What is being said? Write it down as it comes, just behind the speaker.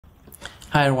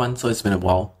Hi everyone, so it's been a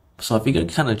while. So I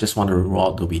figured kind of just want to roll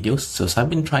out the videos. So I've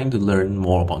been trying to learn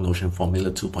more about Notion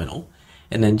Formula 2.0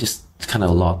 and then just kind of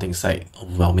a lot of things like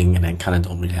overwhelming and then kind of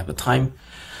don't really have the time.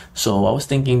 So I was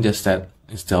thinking just that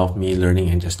instead of me learning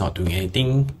and just not doing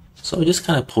anything, so I just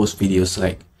kind of post videos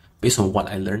like based on what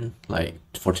I learned like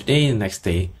for today and next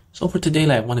day. So for today,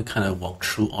 like I want to kind of walk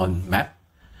through on map.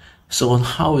 So on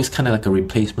how it's kind of like a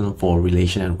replacement for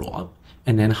relation and rollup,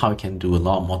 and then how I can do a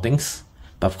lot more things.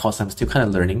 But of course, I'm still kind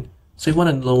of learning. So if you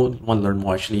want to learn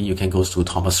more, actually, you can go to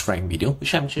Thomas Frank video,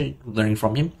 which I'm actually learning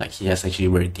from him. Like he has actually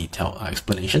very detailed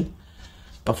explanation.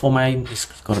 But for mine, it's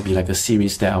going to be like a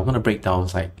series that I'm going to break down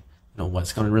like,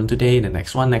 what's going to run today, the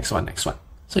next one.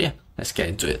 So yeah, let's get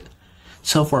into it.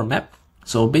 So for a map,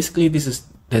 so basically there's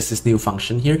this new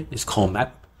function here. It's called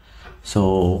map.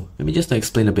 So let me just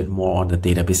explain a bit more on the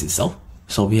database itself.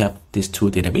 So we have these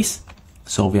two databases.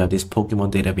 So we have this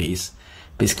Pokemon database.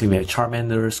 Basically, we have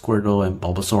Charmander, Squirtle, and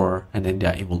Bulbasaur, and then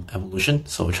their evolution.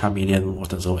 So Charmeleon,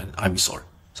 Wartortle, and Ivysaur.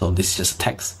 So this is just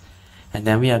text. And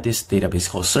then we have this database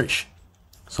called search.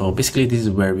 So basically, this is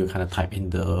where we kind of type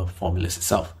in the formulas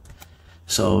itself.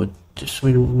 So just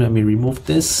let me remove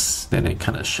this, then I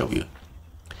kind of show you.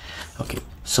 Okay,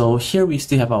 so here we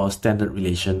still have our standard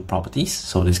relation properties.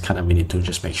 So this kind of we need to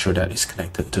just make sure that it's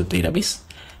connected to the database.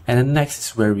 And then next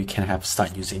is where we can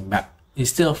start using map.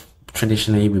 Instead of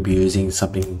traditionally we'll be using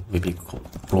something maybe called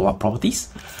rollup properties,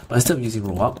 but instead of using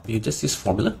rollup, you just use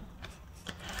formula.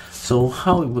 So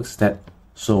how it works is that,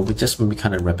 so we just maybe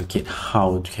kind of replicate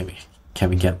how can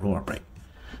we get rollup, right?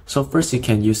 So first you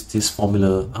can use this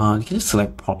formula, you can just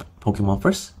select Pokemon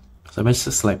first. So let's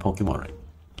just select Pokemon, right?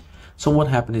 So what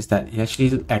happened is that it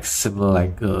actually acts similar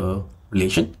like a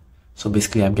relation. So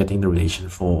basically I'm getting the relation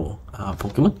for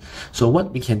Pokemon. So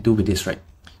what we can do with this, right?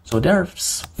 So there are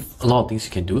a lot of things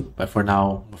you can do, but for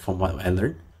now, from what I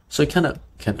learned, so you kind of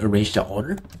can arrange the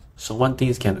order. So one thing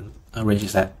you can arrange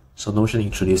is that, so Notion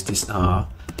introduced this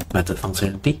method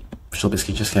functionality. So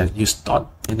basically just can use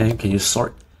dot, and then you can use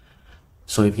sort.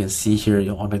 So you can see here,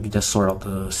 you automatically just sort out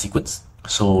the sequence.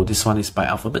 So this one is by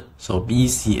alphabet, so B,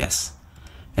 C, S.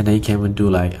 And then you can even do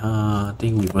like, I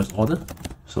think reverse order.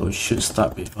 So it should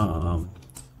start with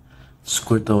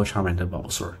Squirtle, Charmander,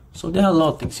 Bulbasaur. So there are a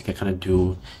lot of things you can kind of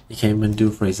do. You can even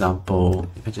do, for example,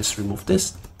 if I just remove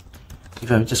this,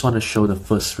 if I just want to show the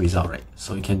first result, right?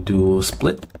 So you can do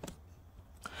split.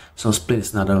 So split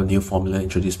is another new formula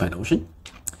introduced by Notion.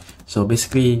 So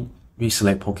basically, we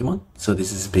select Pokemon. So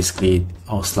this is basically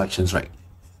our selections, right?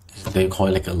 They call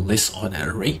it like a list or an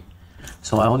array.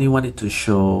 So I only wanted to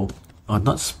show, or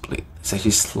not split, it's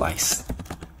actually slice.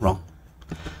 Wrong.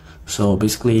 So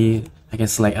basically, I can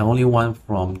select only one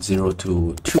from 0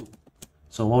 to 2.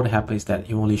 So what would happen is that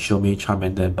you only show me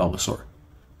Charmander and Bulbasaur.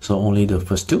 So only the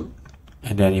first two.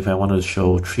 And then if I want to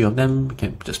show 3 of them, you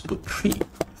can just put 3.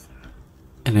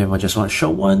 And then if I just want to show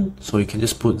one, so you can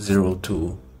just put 0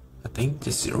 to, I think,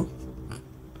 just 0.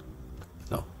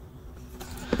 No.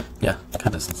 Yeah,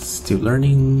 kind of still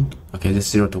learning. Okay,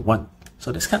 just 0 to 1.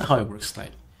 So that's kind of how it works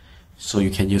like. So you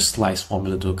can use slice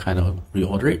formula to kind of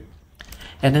reorder it.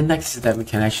 And then next is that we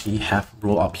can actually have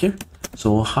rollup here.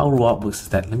 So how rollup works is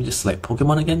that, let me just select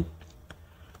Pokemon again,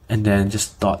 and then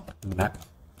just dot map.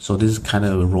 So this is kind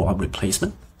of a rollup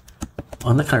replacement.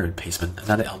 Or not kind of replacement,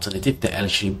 another alternative that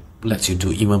actually lets you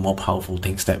do even more powerful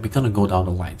things that we're gonna go down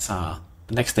the lines the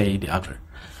next day, the other.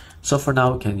 So for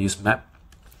now we can use map.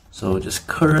 So just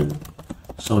current.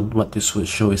 So what this would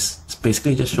show is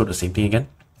basically just show the same thing again.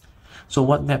 So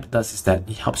what map does is that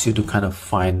it helps you to kind of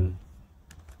find.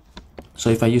 So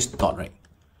if I use dot, right,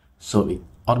 so it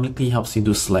automatically helps me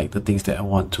to select the things that I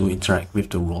want to interact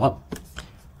with the rollup.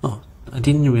 Oh, I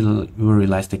didn't even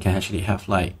realize they can actually have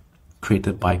like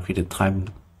created by created time.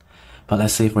 But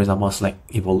let's say, for example,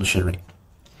 select evolution, right?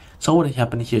 So what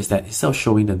happened here is that instead of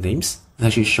showing the names, it's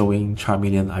actually showing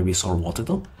Charmeleon, Ivysaur,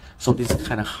 Wartortle. So this is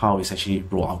kind of how it's actually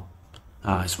rollup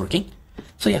is working.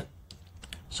 So yeah.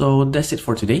 So that's it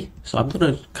for today. So I'm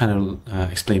going to kind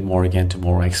of explain more again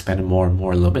tomorrow, expand more and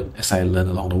more a little bit as I learn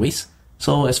along the ways.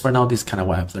 So as for now, this is kind of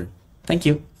what I've learned. Thank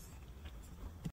you.